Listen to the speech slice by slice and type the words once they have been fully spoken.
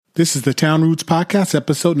This is the Town Roots Podcast,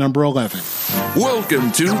 episode number 11.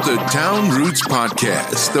 Welcome to the Town Roots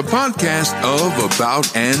Podcast, the podcast of,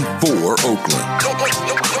 about, and for Oakland.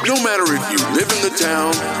 No matter if you live in the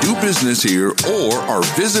town, do business here, or are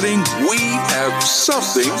visiting, we have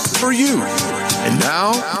something for you. And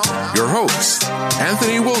now, your hosts,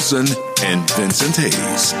 Anthony Wilson and Vincent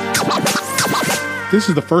Hayes. This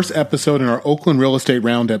is the first episode in our Oakland Real Estate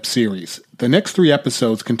Roundup series. The next 3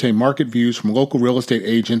 episodes contain market views from local real estate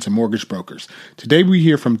agents and mortgage brokers. Today we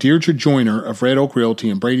hear from Deirdre Joyner of Red Oak Realty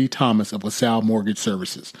and Brady Thomas of LaSalle Mortgage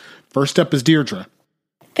Services. First up is Deirdre.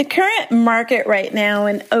 The current market right now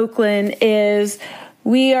in Oakland is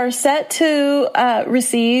we are set to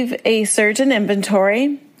receive a surge in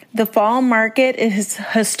inventory. The fall market is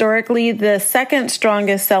historically the second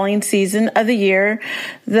strongest selling season of the year.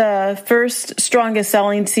 The first strongest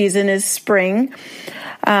selling season is spring.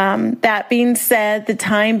 That being said, the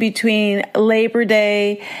time between Labor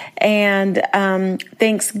Day and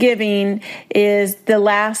Thanksgiving is the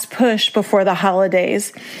last push before the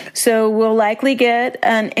holidays. So we'll likely get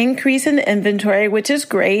an increase in inventory, which is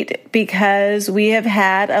great because we have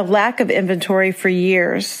had a lack of inventory for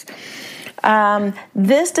years.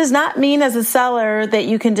 This does not mean as a seller that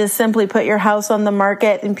you can just simply put your house on the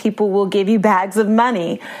market and people will give you bags of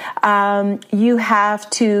money. You have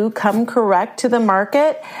to come correct to the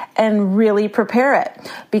market and really prepare it,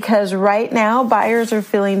 because right now buyers are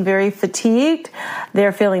feeling very fatigued.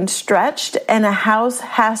 They're feeling stretched, and a house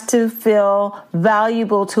has to feel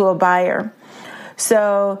valuable to a buyer.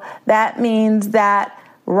 So that means that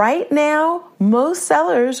right now most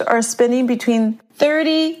sellers are spending between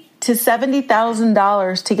 $30,000 to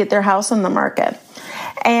 $70,000 to get their house on the market.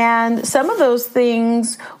 And some of those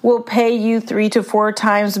things will pay you 3 to 4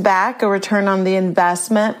 times back a return on the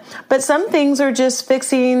investment. But some things are just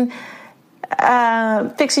fixing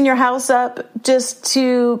your house up just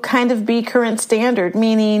to kind of be current standard,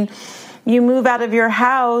 meaning you move out of your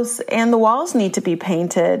house and the walls need to be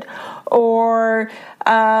painted, or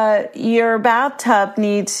your bathtub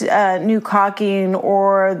needs new caulking,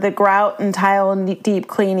 or the grout and tile deep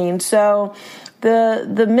cleaning. So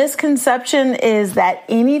the misconception is that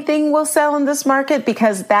anything will sell in this market,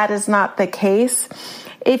 because that is not the case.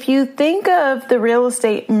 If you think of the real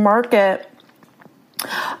estate market,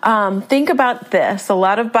 think about this. A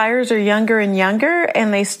lot of buyers are younger and younger,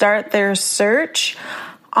 and they start their search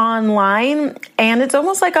online, and it's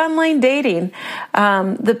almost like online dating.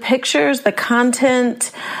 The pictures, the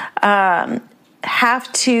content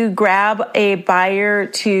have to grab a buyer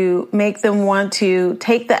to make them want to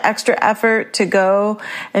take the extra effort to go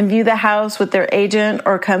and view the house with their agent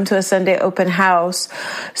or come to a Sunday open house.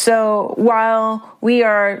 So while we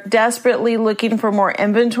are desperately looking for more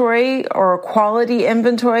inventory or quality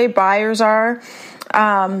inventory, buyers are,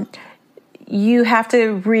 you have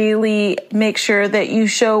to really make sure that you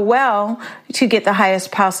show well to get the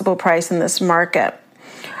highest possible price in this market.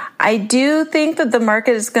 I do think that the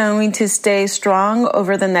market is going to stay strong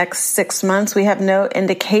over the next 6 months. We have no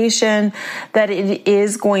indication that it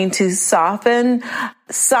is going to soften.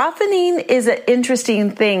 Softening is an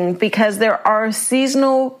interesting thing because there are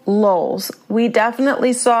seasonal lulls. We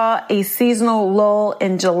definitely saw a seasonal lull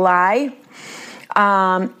in July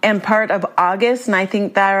and part of August. And I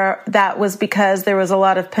think that was because there was a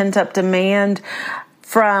lot of pent-up demand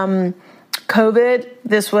from COVID.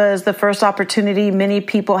 This was the first opportunity many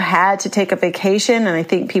people had to take a vacation, and I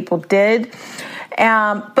think people did.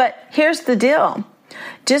 But here's the deal.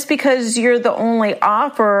 Just because you're the only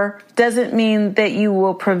offer doesn't mean that you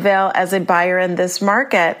will prevail as a buyer in this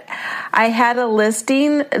market. I had a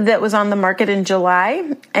listing that was on the market in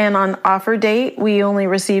July, and on offer date, we only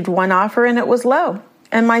received 1 offer, and it was low,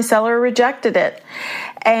 and my seller rejected it.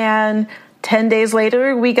 And 10 days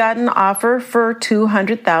later, we got an offer for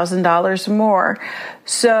 $200,000 more.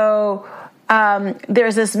 So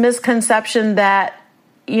there's this misconception that,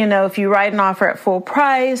 if you write an offer at full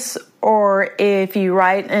price, or if you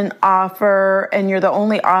write an offer and you're the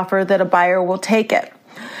only offer, that a buyer will take it.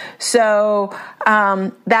 So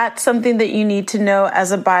that's something that you need to know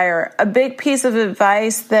as a buyer. A big piece of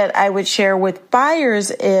advice that I would share with buyers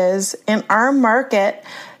is, in our market,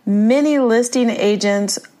 many listing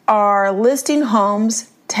agents are listing homes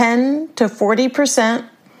 10 to 40%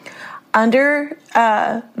 under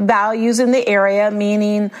values in the area,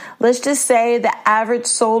 meaning, let's just say the average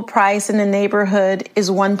sold price in a neighborhood is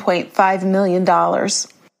 $1.5 million.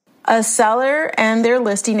 A seller and their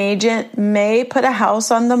listing agent may put a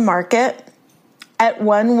house on the market at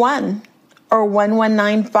 1.1 or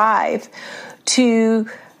 1.195 to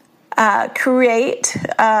create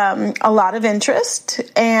a lot of interest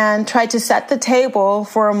and try to set the table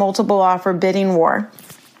for a multiple offer bidding war.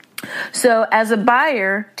 So as a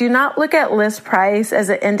buyer, do not look at list price as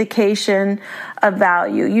an indication of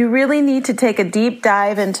value. You really need to take a deep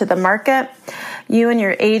dive into the market. You and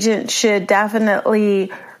your agent should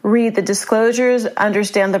definitely read the disclosures,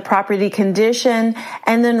 understand the property condition,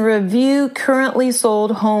 and then review currently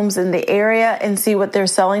sold homes in the area and see what they're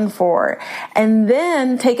selling for. And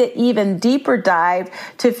then take an even deeper dive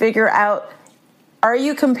to figure out, are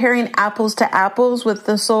you comparing apples to apples with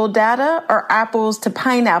the sold data or apples to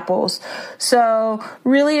pineapples? So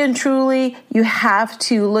really and truly, you have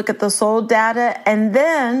to look at the sold data. And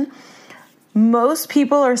then most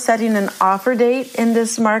people are setting an offer date in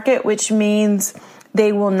this market, which means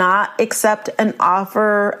they will not accept an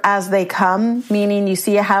offer as they come, meaning you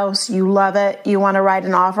see a house, you love it, you want to write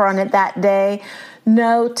an offer on it that day.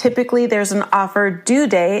 No, typically there's an offer due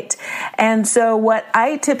date. And so what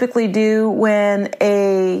I typically do when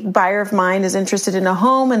a buyer of mine is interested in a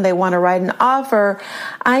home and they want to write an offer,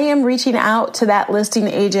 I am reaching out to that listing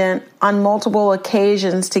agent on multiple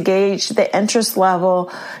occasions to gauge the interest level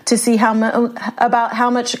to see about how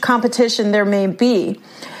much competition there may be.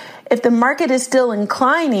 If the market is still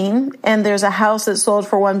inclining and there's a house that's sold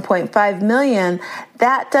for $1.5 million,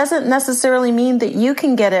 that doesn't necessarily mean that you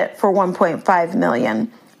can get it for $1.5 million.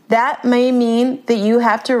 That may mean that you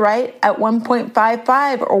have to write at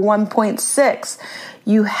 1.55 or 1.6.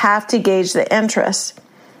 You have to gauge the interest.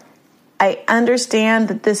 I understand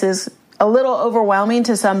that this is a little overwhelming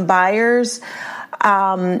to some buyers,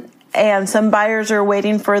 and some buyers are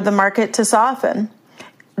waiting for the market to soften.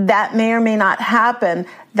 That may or may not happen.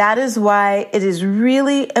 That is why it is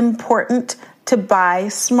really important to buy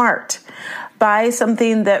smart. Buy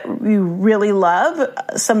something that you really love,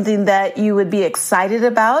 something that you would be excited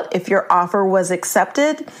about if your offer was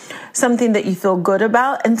accepted, something that you feel good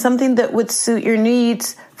about, and something that would suit your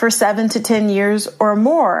needs for 7 to 10 years or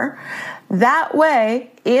more. That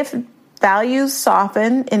way, if values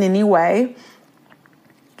soften in any way,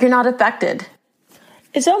 you're not affected.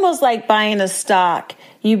 It's almost like buying a stock.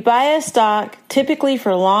 You buy a stock typically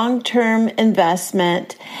for long-term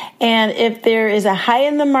investment, and if there is a high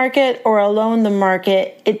in the market or a low in the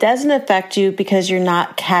market, it doesn't affect you because you're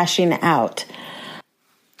not cashing out.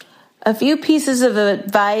 A few pieces of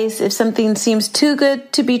advice: if something seems too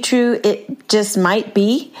good to be true, it just might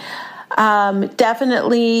be.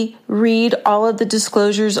 Definitely read all of the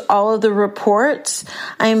disclosures, all of the reports.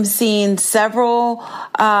 I'm seeing several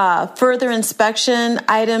further inspection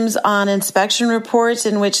items on inspection reports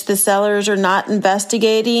in which the sellers are not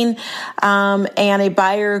investigating, and a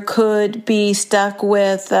buyer could be stuck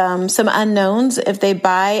with some unknowns if they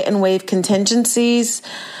buy and waive contingencies.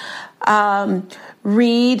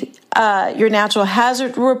 Read your natural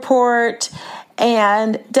hazard report.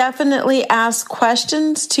 And definitely ask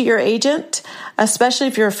questions to your agent, especially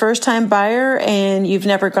if you're a first-time buyer and you've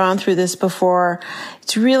never gone through this before.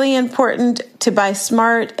 It's really important to buy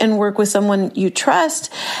smart and work with someone you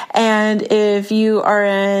trust. And if you are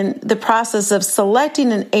in the process of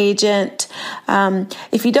selecting an agent,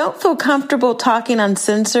 if you don't feel comfortable talking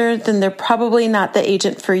uncensored, then they're probably not the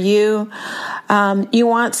agent for you. You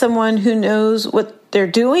want someone who knows what they're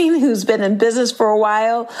doing, who's been in business for a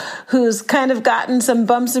while, who's kind of gotten some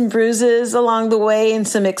bumps and bruises along the way and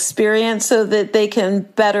some experience so that they can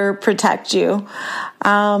better protect you.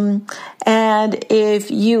 And if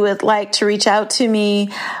you would like to reach out to me,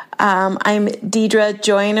 I'm Deidre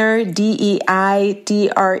Joyner, DEIDRE,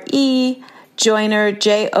 Joyner,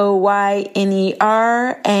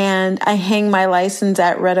 JOYNER, and I hang my license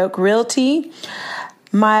at Red Oak Realty.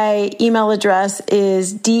 My email address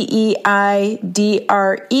is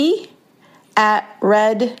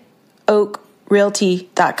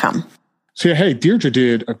deidre@redoakrealty.com. So yeah, hey, Deirdre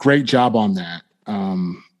did a great job on that.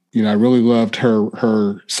 I really loved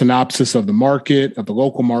her synopsis of the market, of the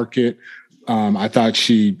local market. I thought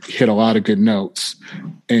she hit a lot of good notes.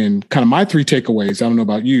 And kind of my 3 takeaways, I don't know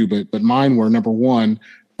about you, but mine were, number 1,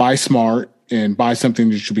 buy smart and buy something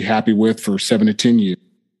that you'll be happy with for 7 to 10 years.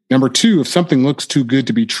 Number 2, if something looks too good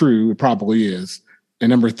to be true, it probably is. And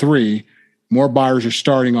number 3, more buyers are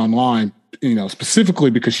starting online,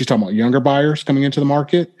 specifically because she's talking about younger buyers coming into the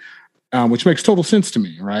market, which makes total sense to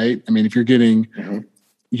me, right? I mean, if you're getting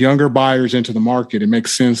younger buyers into the market, it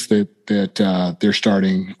makes sense that they're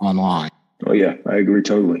starting online. Oh, yeah, I agree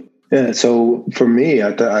totally. Yeah, so for me,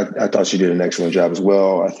 I thought she did an excellent job as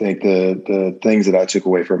well. I think the things that I took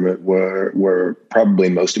away from it were probably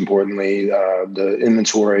most importantly the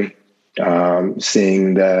inventory,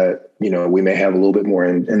 seeing that we may have a little bit more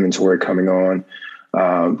inventory coming on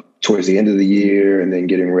towards the end of the year, and then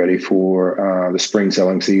getting ready for the spring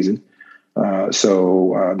selling season.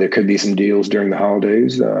 So there could be some deals during the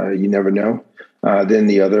holidays. You never know. Then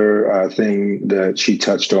the other thing that she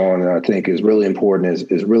touched on, and I think is really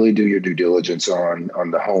important, is really do your due diligence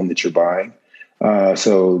on the home that you're buying.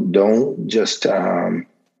 So don't just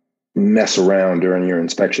mess around during your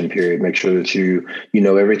inspection period. Make sure that you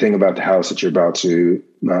know everything about the house that you're about to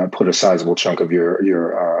put a sizable chunk of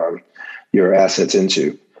your assets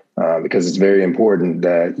into. Because it's very important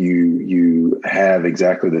that you have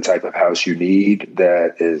exactly the type of house you need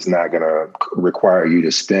that is not going to require you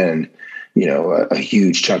to spend, a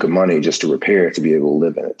huge chunk of money just to repair it to be able to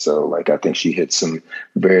live in it. So I think she hit some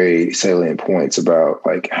very salient points about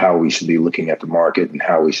how we should be looking at the market and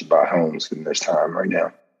how we should buy homes in this time right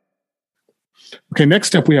now. Okay,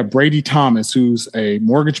 next up we have Brady Thomas, who's a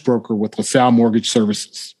mortgage broker with LaSalle Mortgage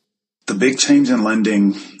Services. The big change in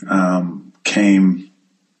lending came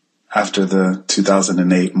after the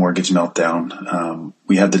 2008 mortgage meltdown.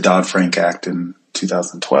 We had the Dodd-Frank Act in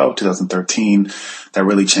 2012, 2013 that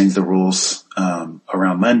really changed the rules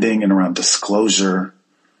around lending and around disclosure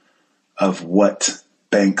of what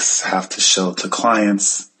banks have to show to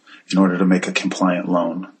clients in order to make a compliant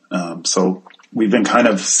loan. So we've been kind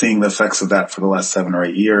of seeing the effects of that for the last 7 or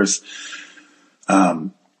 8 years.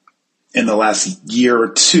 In the last year or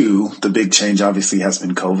two, the big change obviously has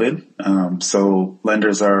been COVID. So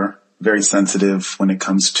lenders are very sensitive when it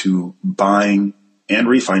comes to buying and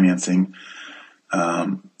refinancing,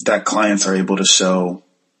 that clients are able to show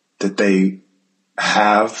that they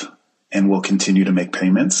have and will continue to make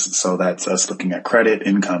payments. So that's us looking at credit,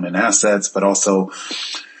 income, and assets, but also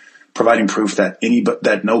providing proof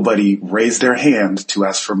that nobody raised their hand to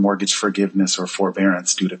ask for mortgage forgiveness or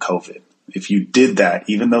forbearance due to COVID. If you did that,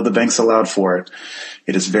 even though the banks allowed for it,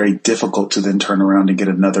 it is very difficult to then turn around and get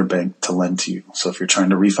another bank to lend to you. So if you're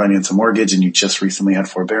trying to refinance a mortgage and you just recently had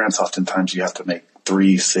forbearance, oftentimes you have to make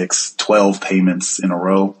 3, 6, 12 payments in a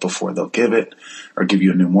row before they'll give it or give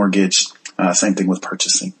you a new mortgage. Same thing with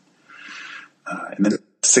purchasing. And then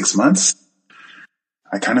 6 months,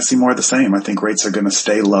 I kind of see more of the same. I think rates are going to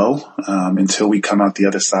stay low until we come out the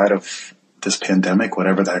other side of this pandemic,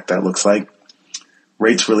 whatever the heck that looks like.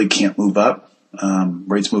 Rates really can't move up.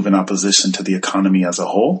 Rates move in opposition to the economy as a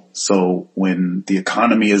whole. So when the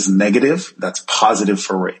economy is negative, that's positive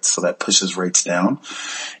for rates. So that pushes rates down.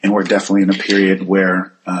 And we're definitely in a period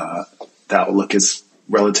where the outlook is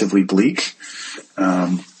relatively bleak.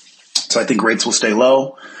 So I think rates will stay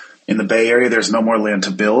low. In the Bay Area, there's no more land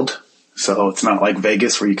to build. So it's not like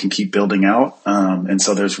Vegas where you can keep building out. And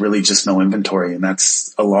so there's really just no inventory. And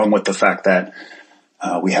that's along with the fact that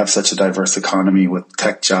we have such a diverse economy with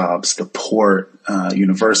tech jobs, the port,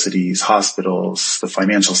 universities, hospitals, the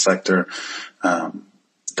financial sector.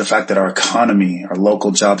 The fact that our economy, our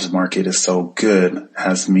local jobs market is so good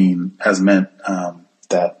has meant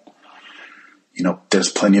that,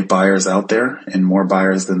 there's plenty of buyers out there and more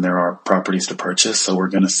buyers than there are properties to purchase. So we're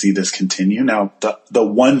going to see this continue. Now, the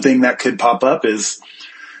one thing that could pop up is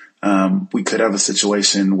we could have a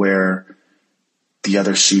situation where the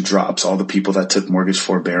other shoe drops, all the people that took mortgage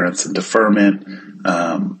forbearance and deferment,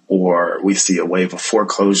 or we see a wave of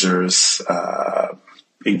foreclosures,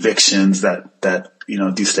 evictions that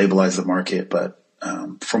destabilize the market. But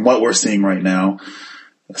from what we're seeing right now,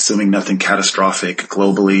 assuming nothing catastrophic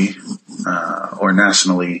globally or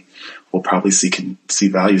nationally, we'll probably see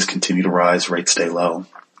values continue to rise, rates stay low.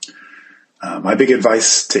 My big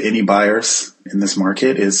advice to any buyers in this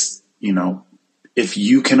market is, if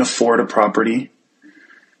you can afford a property,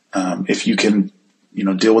 if you can,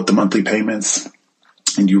 deal with the monthly payments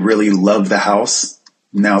and you really love the house,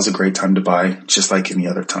 now's a great time to buy, just like any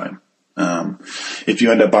other time. If you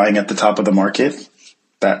end up buying at the top of the market,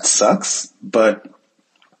 that sucks. But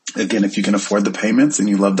again, if you can afford the payments and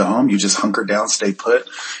you love the home, you just hunker down, stay put.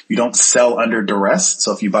 You don't sell under duress.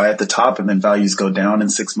 So if you buy at the top and then values go down in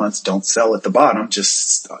 6 months, don't sell at the bottom.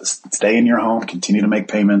 Just stay in your home, continue to make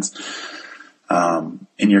payments. And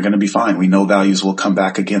you're going to be fine. We know values will come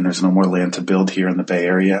back again. There's no more land to build here in the Bay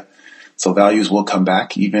Area. So values will come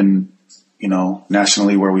back even,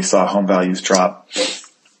 nationally where we saw home values drop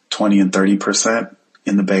 20 and 30%.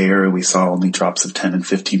 In the Bay Area, we saw only drops of 10 and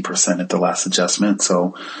 15% at the last adjustment.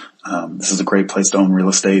 So, this is a great place to own real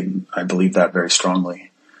estate. And I believe that very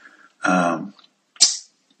strongly. For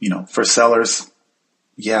sellers,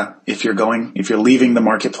 if you're leaving the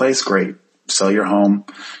marketplace, great. Sell your home.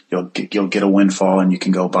 You'll get a windfall and you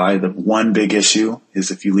can go buy. The one big issue is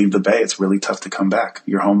if you leave the Bay, it's really tough to come back.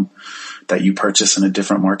 Your home that you purchase in a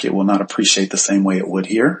different market will not appreciate the same way it would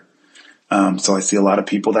here. So I see a lot of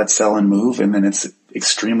people that sell and move, and then it's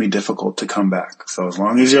extremely difficult to come back. So as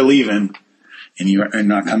long as you're leaving and you're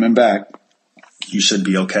not coming back, you should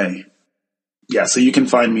be okay. Yeah, so you can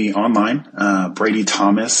find me online, Brady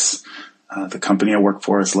Thomas, The company I work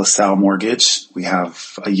for is LaSalle Mortgage. We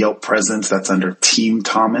have a Yelp presence that's under Team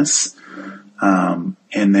Thomas. And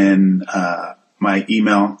then my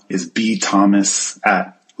email is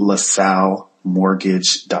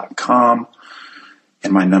bthomas@lasallemortgage.com.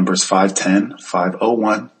 And my number is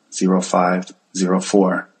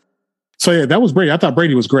 510-501-0504. So yeah, that was Brady. I thought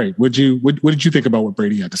Brady was great. What did you think about what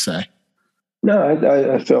Brady had to say? No,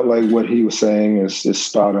 I felt like what he was saying is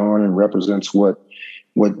spot on and represents what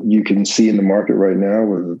you can see in the market right now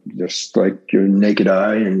with just like your naked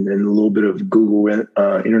eye and a little bit of Google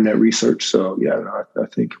internet research. So yeah, no, I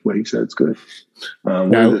think what he said is good.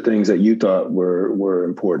 What are the things that you thought were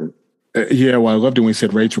important? Yeah, well, I loved it when he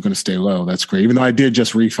said rates were going to stay low. That's great. Even though I did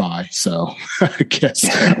just refi, so I guess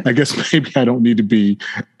maybe I don't need to be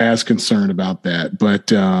as concerned about that.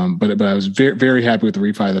 But I was very, very happy with the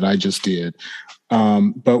refi that I just did.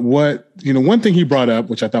 But one thing he brought up,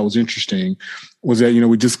 which I thought was interesting, was that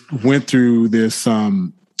we just went through this.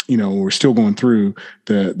 We're still going through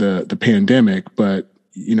the pandemic, but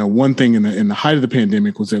one thing in the height of the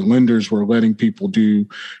pandemic was that lenders were letting people do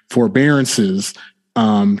forbearances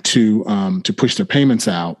to push their payments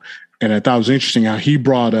out. And I thought it was interesting how he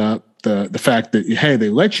brought up the fact that, hey, they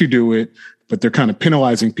let you do it, but they're kind of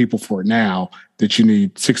penalizing people for it now, that you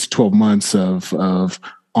need 6 to 12 months of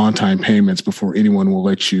on-time payments before anyone will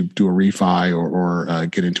let you do a refi or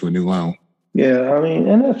get into a new loan. Yeah, I mean,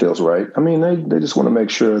 and that feels right. I mean, they just want to make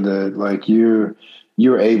sure that like you're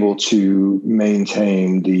able to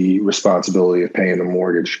maintain the responsibility of paying the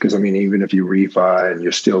mortgage. Because I mean, even if you refi and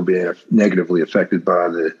you're still being negatively affected by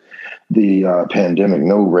the pandemic,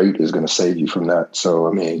 no rate is going to save you from that. So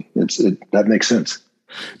I mean, that makes sense.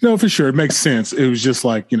 No, for sure, it makes sense. It was just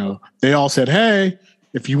like they all said, "Hey,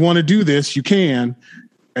 if you want to do this, you can."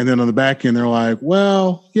 And then on the back end, they're like,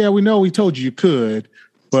 "Well, yeah, we know we told you could,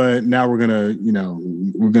 but now we're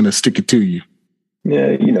gonna stick it to you."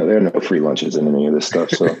 Yeah, there are no free lunches in any of this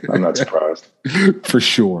stuff, so I'm not surprised. For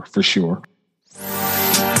sure.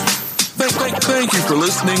 Thank you for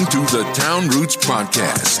listening to the Town Roots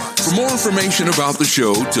Podcast. For more information about the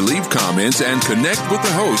show, to leave comments, and connect with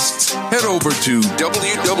the hosts, head over to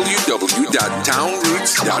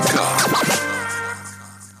www.townroots.com.